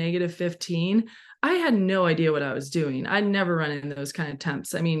day of -15, I had no idea what I was doing. I'd never run in those kind of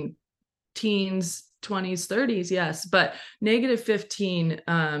temps. I mean, teens, 20s, 30s, yes, but -15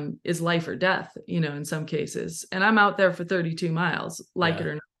 is life or death, in some cases. And I'm out there for 32 miles, it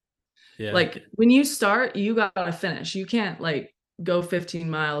or not. Yeah. Like when you start, you got to finish. You can't like go 15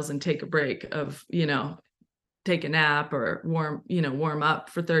 miles and take a break of, take a nap or warm up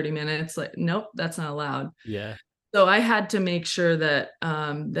for 30 minutes. Like, nope, that's not allowed. Yeah. So I had to make sure that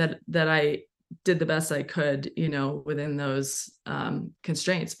that I did the best I could, within those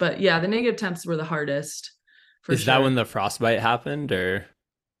constraints. But yeah, the negative temps were the hardest for Is that sure. when the frostbite happened or?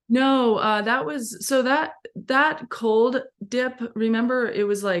 No, that was so that cold dip, remember, it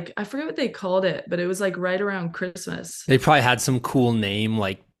was like, I forget what they called it, but it was like right around Christmas. They probably had some cool name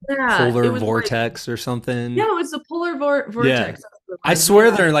like Yeah, it polar was like, vortex or something. yeah, it was the polar Yeah. vortex. That's what I it was. swear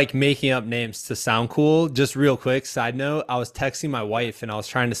Yeah. they're like making up names to sound cool. Just real quick, side note, I was texting my wife and I was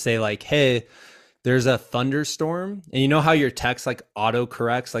trying to say like, "Hey, there's a thunderstorm." And you know how your text like auto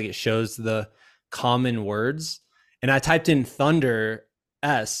corrects, like it shows the common words? And I typed in thunder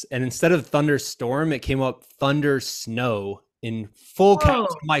S and instead of thunderstorm, it came up thunder snow in full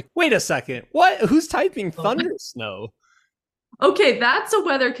caps. Whoa. I'm like, "Wait a second. What? Who's typing thunder snow?" Okay, that's a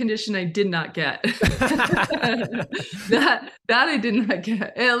weather condition I did not get. That I did not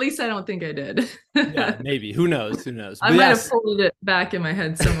get. At least I don't think I did. Yeah, maybe. Who knows? Who knows? I But might have yes. pulled it back in my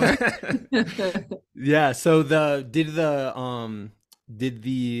head somewhere. Yeah, so did the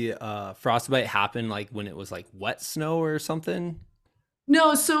frostbite happen like when it was like wet snow or something?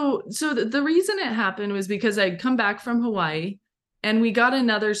 No, so the reason it happened was because I'd come back from Hawaii and we got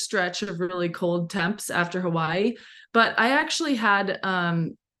another stretch of really cold temps after Hawaii. But I actually had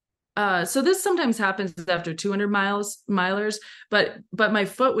so this sometimes happens after 200 milers, but my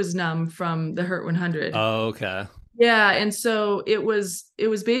foot was numb from the Hurt 100. Oh, okay. Yeah, and so it was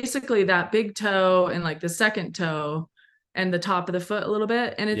basically that big toe and like the second toe and the top of the foot a little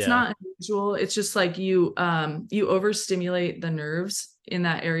bit. And it's Yeah. not unusual. It's just like you overstimulate the nerves in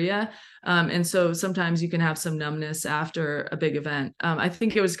that area. And so sometimes you can have some numbness after a big event. I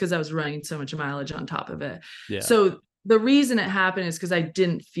think it was because I was running so much mileage on top of it. Yeah. So the reason it happened is because I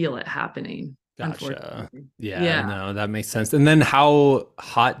didn't feel it happening, Gotcha. unfortunately. Yeah, Yeah. no, that makes sense. And then how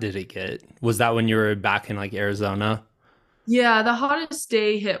hot did it get? Was that when you were back in like Arizona? Yeah, the hottest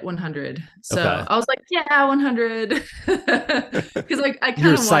day hit 100. So Okay. I was like, yeah, 100. Because I You're kind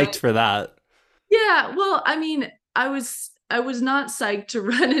of psyched wanted, for that. yeah, well, I mean, I was not psyched to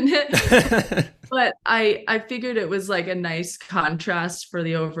run in it, but I figured it was like a nice contrast for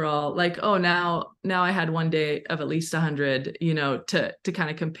the overall, like, oh, now I had one day of at least 100, to kind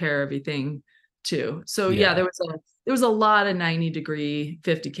of compare everything to. So yeah, Yeah. there was a lot of 90-degree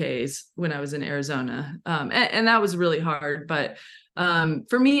 50Ks when I was in Arizona. And that was really hard, but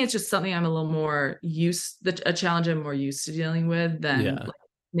for me, it's just something I'm a little more a challenge I'm more used to dealing with than Yeah. like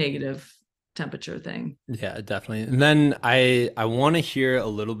negative temperature thing. Yeah, definitely. And then I want to hear a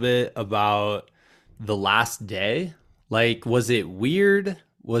little bit about the last day. Like, was it weird?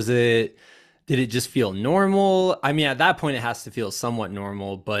 Did it just feel normal? I mean, at that point it has to feel somewhat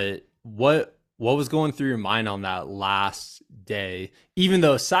normal, but what was going through your mind on that last day? Even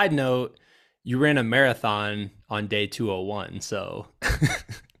though, side note, you ran a marathon on day 201, so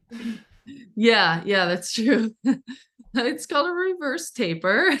Yeah, that's true. It's called a reverse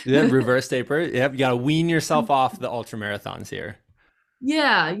taper. yeah, reverse taper. Yep, you gotta wean yourself off the ultra marathons here.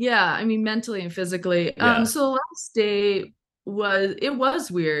 Yeah. I mean, mentally and physically. Yeah. So the last day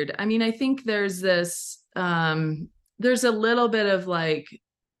was weird. I mean, I think there's a little bit of like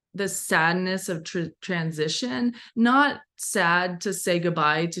the sadness of transition. Not sad to say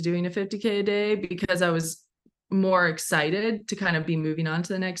goodbye to doing a 50K a day because I was more excited to kind of be moving on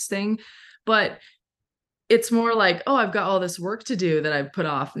to the next thing. But it's more like, oh, I've got all this work to do that I've put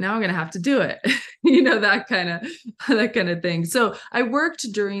off. Now I'm going to have to do it. That kind of thing. So I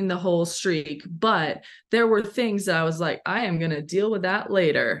worked during the whole streak, but there were things that I was like, I am going to deal with that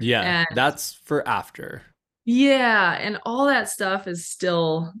later. Yeah, And that's for after. yeah, and all that stuff is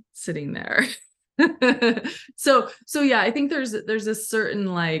still sitting there. So yeah, I think there's a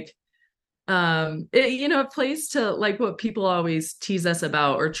certain like a place to like what people always tease us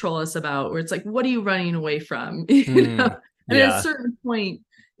about or troll us about, where it's like, what are you running away from? And at a Yeah. certain point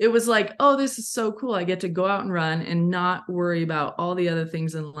it was like, oh, this is so cool, I get to go out and run and not worry about all the other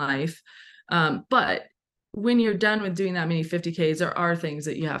things in life. But when you're done with doing that many 50Ks, there are things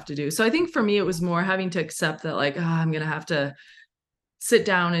that you have to do. So I think for me it was more having to accept that, like, I'm gonna have to sit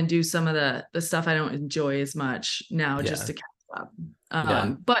down and do some of the stuff I don't enjoy as much now, just Yeah. to catch up.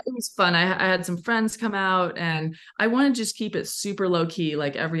 Yeah. But it was fun. I had some friends come out and I want to just keep it super low key,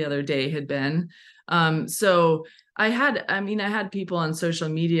 like every other day had been. So I had people on social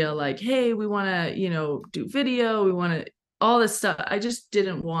media like, hey, we want to, do video. We want to all this stuff. I just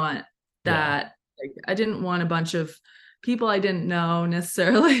didn't want Yeah. that. Like, I didn't want a bunch of people I didn't know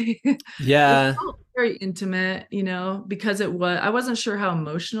necessarily. It Yeah. felt very intimate, because I wasn't sure how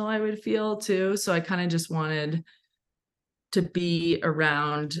emotional I would feel too. So I kind of just wanted to be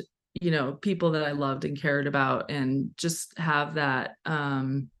around, people that I loved and cared about, and just have that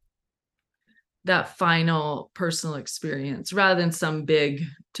final personal experience rather than some big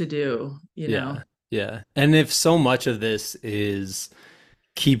to do, Yeah. Yeah. And if so much of this is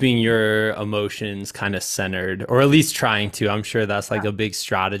keeping your emotions kind of centered, or at least trying to, I'm sure that's like a big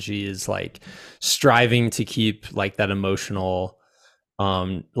strategy, is like striving to keep like that emotional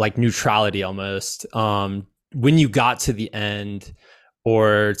like neutrality almost. When you got to the end,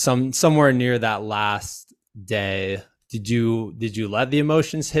 or somewhere near that last day, did you let the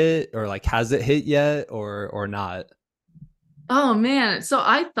emotions hit, or like has it hit yet, or not? Oh man. So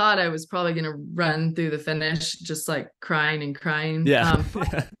I thought I was probably going to run through the finish just like crying and crying. Yeah.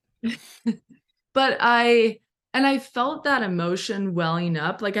 But I felt that emotion welling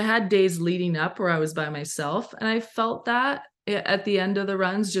up. Like I had days leading up where I was by myself, and I felt that at the end of the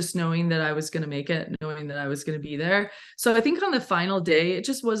runs, just knowing that I was going to make it, knowing that I was going to be there. So I think on the final day, it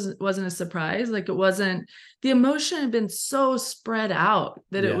just wasn't a surprise. Like it wasn't, the emotion had been so spread out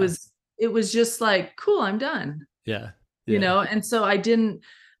that Yeah. it was just like, cool, I'm done. Yeah. Yeah. And so I didn't,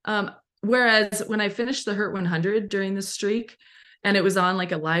 whereas when I finished the Hurt 100 during the streak, and it was on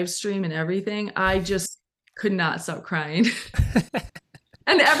like a live stream and everything, I just could not stop crying.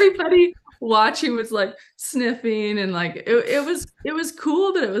 And everybody watching was like sniffing, and like it was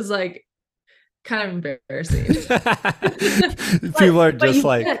cool, but it was like kind of embarrassing. People are just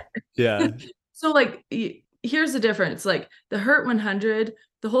like, yeah. So like here's the difference. Like the Hurt 100,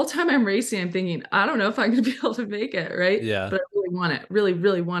 the whole time I'm racing, I'm thinking, I don't know if I'm going to be able to make it, right? Yeah. But I really want it, really,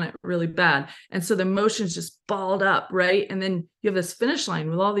 really want it really bad. And so the emotions just balled up, right? And then you have this finish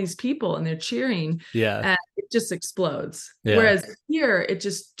line with all these people and they're cheering, Yeah. and it just explodes. Yeah. Whereas here, it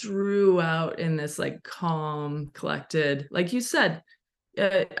just drew out in this like calm, collected, like you said,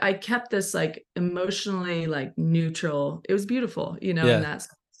 I kept this like emotionally like neutral. It was beautiful, Yeah. in that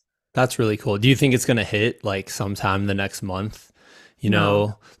sense. That's really cool. Do you think it's going to hit like sometime the next month?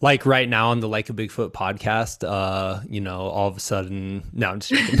 No. Like right now on the Like a Bigfoot podcast, all of a sudden, no, I'm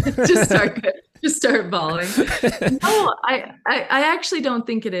just joking. just start bawling. No, I actually don't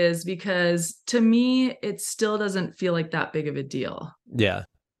think it is, because to me, it still doesn't feel like that big of a deal. Yeah.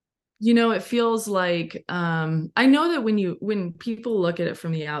 It feels like, I know that when people look at it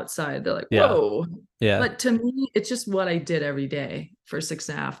from the outside, they're like, whoa. Yeah. But to me, it's just what I did every day for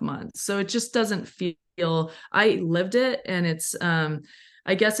 6.5 months. So it just doesn't feel, I lived it, and it's,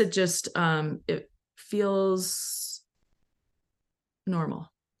 I guess it just, it feels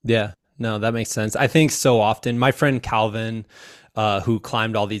normal. Yeah. No, that makes sense. I think so often my friend Calvin, who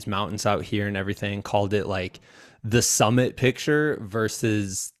climbed all these mountains out here and everything, called it like the summit picture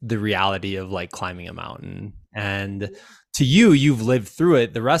versus the reality of like climbing a mountain. And to you, you've lived through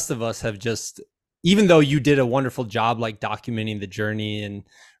it. The rest of us have just, even though you did a wonderful job like documenting the journey and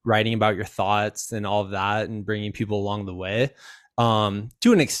writing about your thoughts and all of that and bringing people along the way,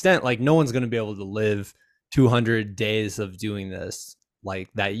 to an extent, like no one's going to be able to live 200 days of doing this like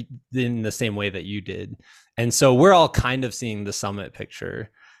that in the same way that you did. And so we're all kind of seeing the summit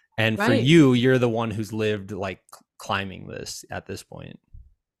picture. And for you, you're the one who's lived like climbing this at this point.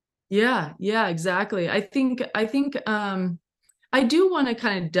 Yeah, exactly. I think I do want to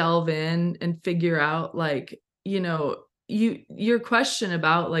kind of delve in and figure out like, your question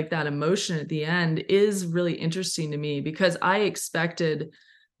about like that emotion at the end is really interesting to me, because I expected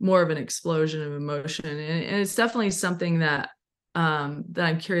more of an explosion of emotion. And it's definitely something that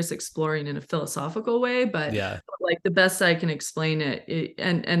I'm curious exploring in a philosophical way, but like the best I can explain it,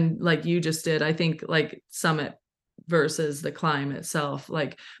 and like you just did, I think like summit versus the climb itself,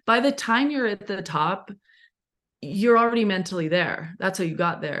 like by the time you're at the top, you're already mentally there. That's how you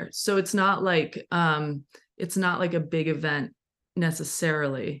got there. So it's not like a big event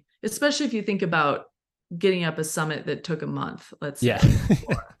necessarily, especially if you think about getting up a summit that took a month, let's say.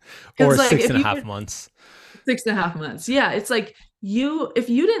 Or like 6.5 months. 6.5 months. Yeah. It's like if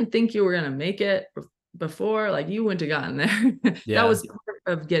you didn't think you were going to make it before, like you wouldn't have gotten there. That was part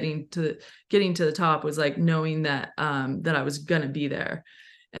of getting to the top, was like knowing that that I was going to be there.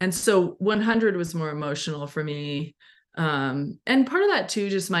 And so 100 was more emotional for me. And part of that too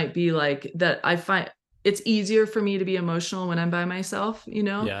just might be like that I find it's easier for me to be emotional when I'm by myself,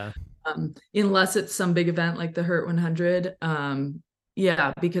 unless it's some big event like the Hurt 100.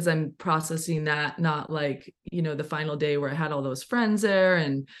 Because I'm processing that, not like, the final day where I had all those friends there,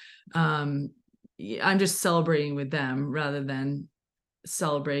 and I'm just celebrating with them rather than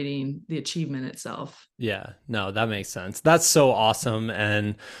celebrating the achievement itself. Yeah, no, that makes sense. That's so awesome.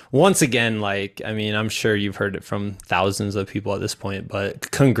 And once again, like, I mean, I'm sure you've heard it from thousands of people at this point,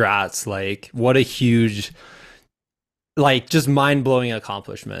 but congrats. Like, what a huge, like, just mind-blowing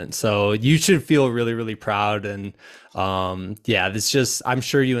accomplishment. So you should feel really, really proud. And yeah, this just, I'm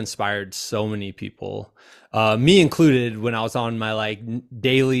sure you inspired so many people. Me included, when I was on my like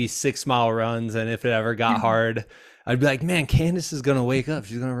daily 6 mile runs, and if it ever got hard, I'd be like, man, Candice is gonna wake up.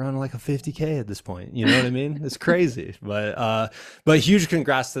 She's gonna run like a 50K at this point. You know what I mean? It's crazy. But huge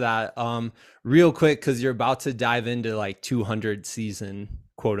congrats to that. Real quick, because you're about to dive into like 200 season,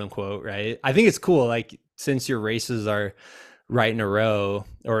 quote unquote, right? I think it's cool. Like, since your races are right in a row,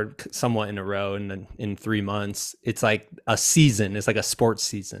 or somewhat in a row, and in 3 months, it's like a season. It's like a sports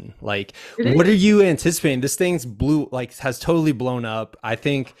season. Like, what are you anticipating? This thing's has totally blown up. I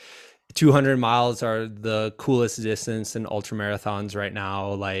think 200 miles are the coolest distance in ultra marathons right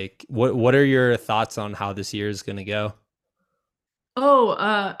now. Like, what are your thoughts on how this year is going to go? Oh,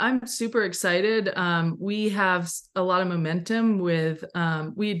 I'm super excited. We have a lot of momentum with,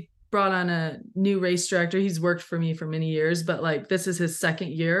 we brought on a new race director. He's worked for me for many years, but like this is his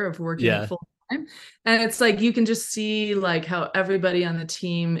second year of working full time. And it's like, you can just see like how everybody on the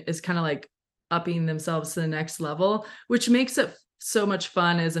team is kind of like upping themselves to the next level, which makes it so much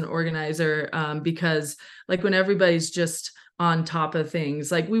fun as an organizer, because like when everybody's just on top of things,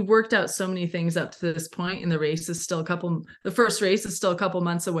 like we've worked out so many things up to this point, and the first race is still a couple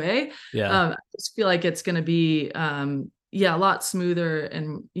months away. I just feel like it's going to be a lot smoother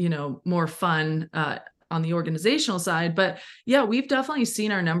and more fun on the organizational side. But yeah, we've definitely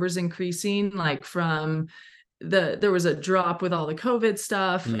seen our numbers increasing, like from there was a drop with all the COVID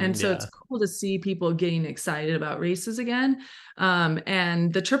stuff. And so it's cool to see people getting excited about races again.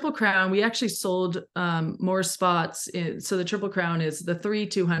 And the Triple Crown, we actually sold more spots. So the Triple Crown is the 3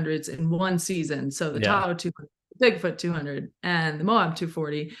 200s in one season. So the Tahoe 200, Bigfoot 200, and the Moab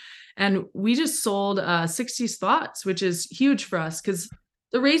 240. And we just sold 60 spots, which is huge for us because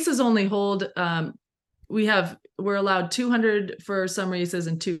the races only hold, we're allowed 200 for some races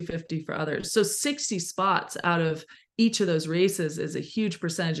and 250 for others. So 60 spots out of each of those races is a huge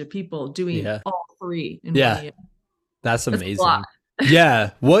percentage of people doing all three in 1 year. That's amazing.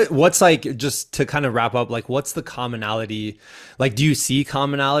 Yeah. What's like, just to kind of wrap up, like what's the commonality? Like, do you see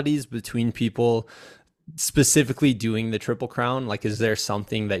commonalities between people specifically doing the Triple Crown? Like, is there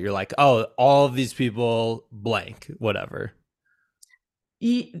something that you're like, oh, all of these people blank, whatever?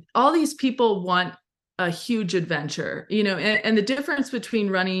 All these people want a huge adventure, and the difference between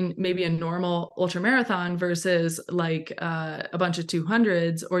running maybe a normal ultra marathon versus like a bunch of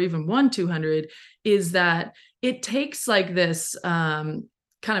 200s or even one 200 is that it takes like this kind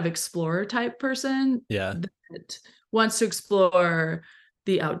of explorer type person that wants to explore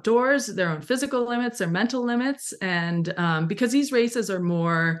the outdoors, their own physical limits, their mental limits. And because these races are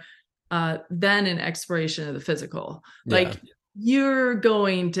more than an exploration of the physical, like you're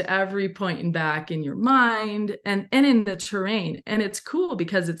going to every point and back in your mind and in the terrain. And it's cool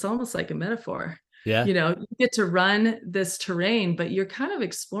because it's almost like a metaphor. You get to run this terrain, but you're kind of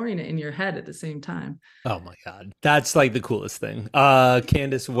exploring it in your head at the same time. Oh my God. That's like the coolest thing.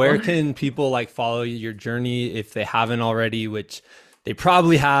 Candice, where can people like follow your journey if they haven't already, which they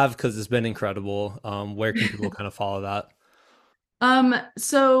probably have because it's been incredible. Where can people kind of follow that?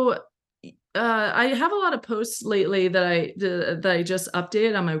 So I have a lot of posts lately that I just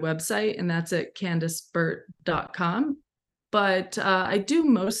updated on my website, and that's at CandiceBurt.com. But I do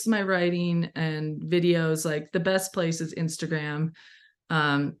most of my writing and videos. Like the best place is Instagram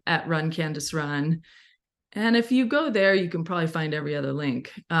at Run Candice Run. And if you go there, you can probably find every other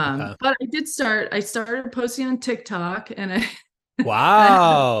link. But I started posting on TikTok, and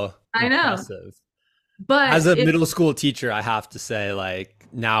wow. I know. Impressive. But as a middle school teacher, I have to say, like,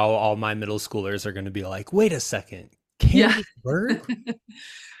 now all my middle schoolers are going to be like, wait a second, Candice Burt?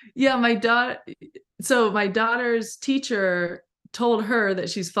 My daughter's teacher told her that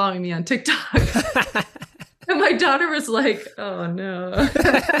she's following me on TikTok. And my daughter was like, oh no.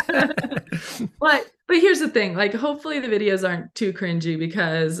 But here's the thing, like, hopefully the videos aren't too cringy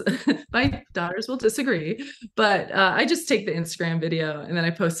because my daughters will disagree. But I just take the Instagram video and then I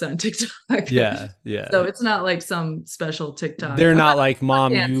post it on TikTok. Yeah. So it's not like some special TikTok. They're not like,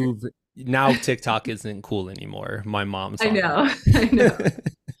 Mom, now TikTok isn't cool anymore. My mom's I know.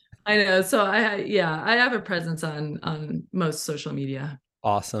 I know. So I have a presence on most social media.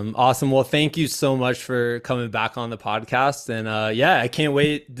 Awesome. Well, thank you so much for coming back on the podcast. And I can't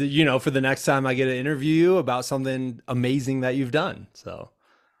wait, for the next time I get to interview you about something amazing that you've done. So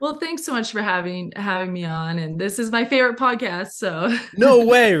Well, thanks so much for having me on. And this is my favorite podcast. So No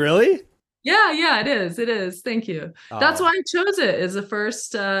way, really? yeah, it is. It is. Thank you. That's Oh, why I chose it as the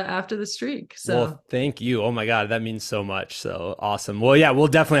first after the streak. So well, thank you. Oh my God, that means so much. So awesome. Well, yeah, we'll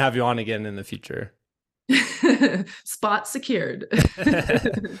definitely have you on again in the future. spot secured.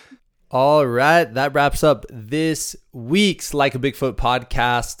 All right, that wraps up this week's Like a Bigfoot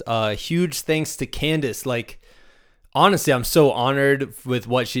podcast. Huge thanks to Candice. Like, honestly, I'm so honored with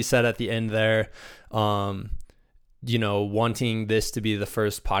what she said at the end there. Wanting this to be the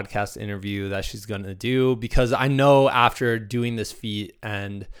first podcast interview that she's going to do, because I know after doing this feat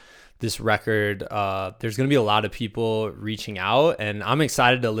and this record, there's going to be a lot of people reaching out, and I'm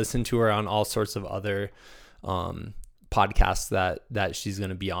excited to listen to her on all sorts of other podcasts that she's going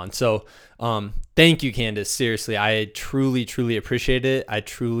to be on. So thank you, Candice. Seriously, I truly appreciate it. I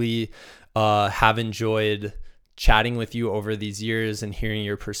truly have enjoyed chatting with you over these years and hearing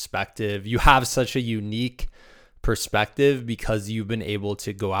your perspective. You have such a unique perspective because you've been able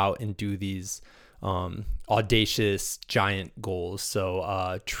to go out and do these audacious giant goals.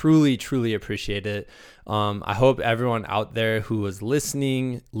 So truly appreciate it. I hope everyone out there who was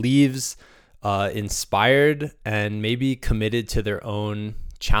listening leaves inspired and maybe committed to their own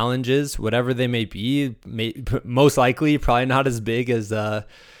challenges, whatever they may be. Most likely probably not as big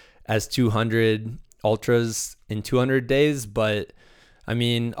as 200 ultras in 200 days, but I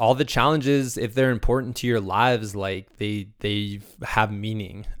mean, all the challenges, if they're important to your lives, like they have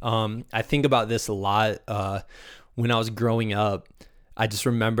meaning. I think about this a lot. When I was growing up, I just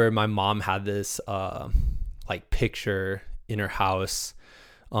remember my mom had this like picture in her house,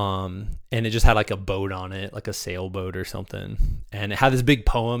 and it just had like a boat on it, like a sailboat or something, and it had this big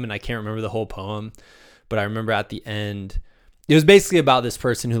poem, and I can't remember the whole poem, but I remember at the end it was basically about this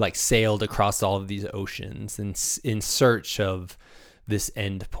person who like sailed across all of these oceans in search of this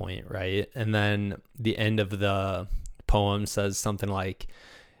end point, right? And then the end of the poem says something like,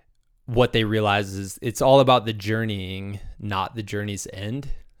 what they realize is it's all about the journeying, not the journey's end.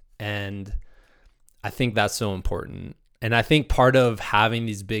 And I think that's so important. And I think part of having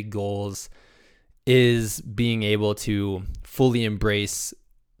these big goals is being able to fully embrace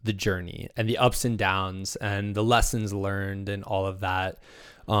the journey and the ups and downs and the lessons learned and all of that.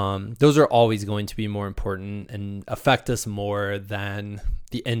 Those are always going to be more important and affect us more than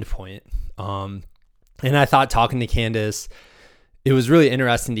the end point. And I thought, talking to Candice, it was really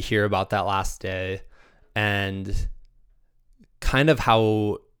interesting to hear about that last day and kind of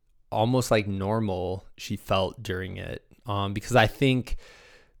how almost like normal she felt during it. Because I think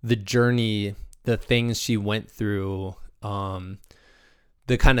the journey, the things she went through,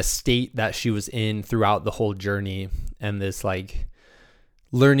 the kind of state that she was in throughout the whole journey, and this like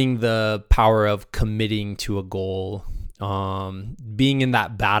learning the power of committing to a goal, being in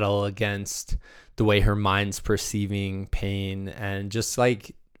that battle against the way her mind's perceiving pain, and just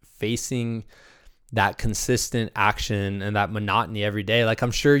like facing that consistent action and that monotony every day. Like,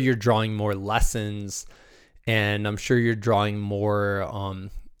 I'm sure you're drawing more lessons, and I'm sure you're drawing more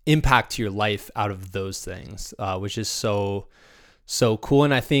impact to your life out of those things, which is so cool.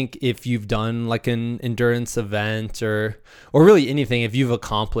 And I think if you've done like an endurance event or really anything, if you've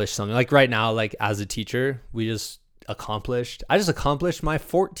accomplished something, like right now, like as a teacher, I just accomplished my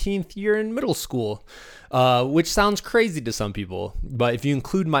 14th year in middle school, which sounds crazy to some people, but if you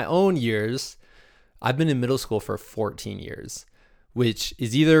include my own years, I've been in middle school for 14 years, which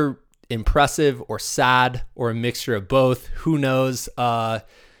is either impressive or sad or a mixture of both. Who knows?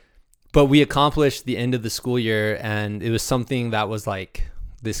 But we accomplished the end of the school year, and it was something that was like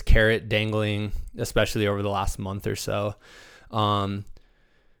this carrot dangling, especially over the last month or so. But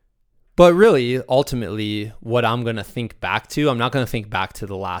really, ultimately, what I'm going to think back to, I'm not going to think back to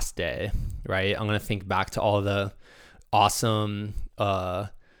the last day, right? I'm going to think back to all the awesome,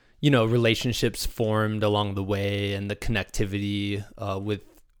 relationships formed along the way, and the connectivity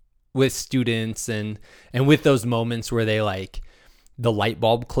with students, and with those moments where they like, the light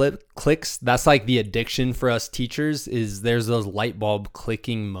bulb clicks. That's like the addiction for us teachers, is there's those light bulb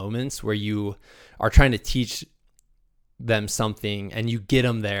clicking moments where you are trying to teach them something and you get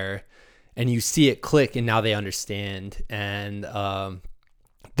them there and you see it click, and now they understand. And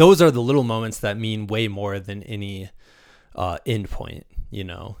those are the little moments that mean way more than any end point,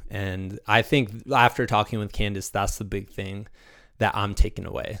 and I think after talking with Candice, that's the big thing that I'm taking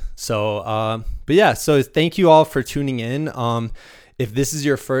away. So so thank you all for tuning in. If this is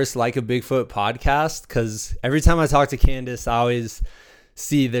your first Like a Bigfoot podcast, because every time I talk to Candice, I always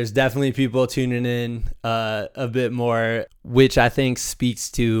see there's definitely people tuning in a bit more, which I think speaks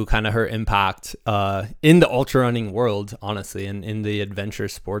to kind of her impact in the ultra running world, honestly, and in the adventure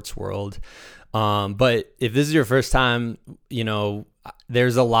sports world. But if this is your first time,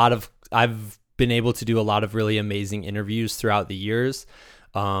 there's I've been able to do a lot of really amazing interviews throughout the years.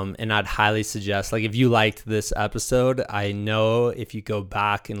 And I'd highly suggest, like, if you liked this episode, I know if you go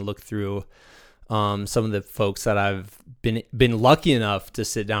back and look through some of the folks that I've been lucky enough to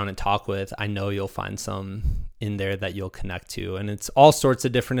sit down and talk with, I know you'll find some in there that you'll connect to. And it's all sorts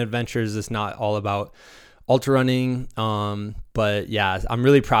of different adventures. It's not all about ultra running. But yeah, I'm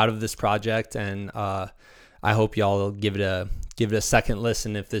really proud of this project, and I hope y'all give it a second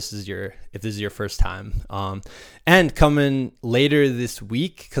listen if this is your first time. And coming later this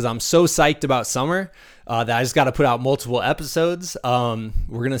week, because I'm so psyched about summer that I just got to put out multiple episodes. We're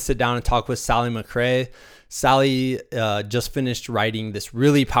gonna sit down and talk with Sally McRae. Sally just finished writing this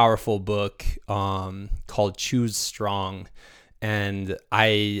really powerful book called Choose Strong, and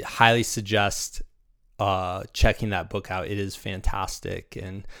I highly suggest checking that book out. It is fantastic,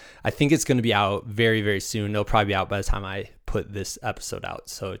 and I think it's going to be out very, very soon. It'll probably be out by the time I put this episode out,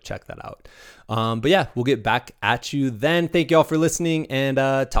 so check that out. But yeah, we'll get back at you then. Thank you all for listening, and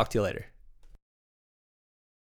talk to you later.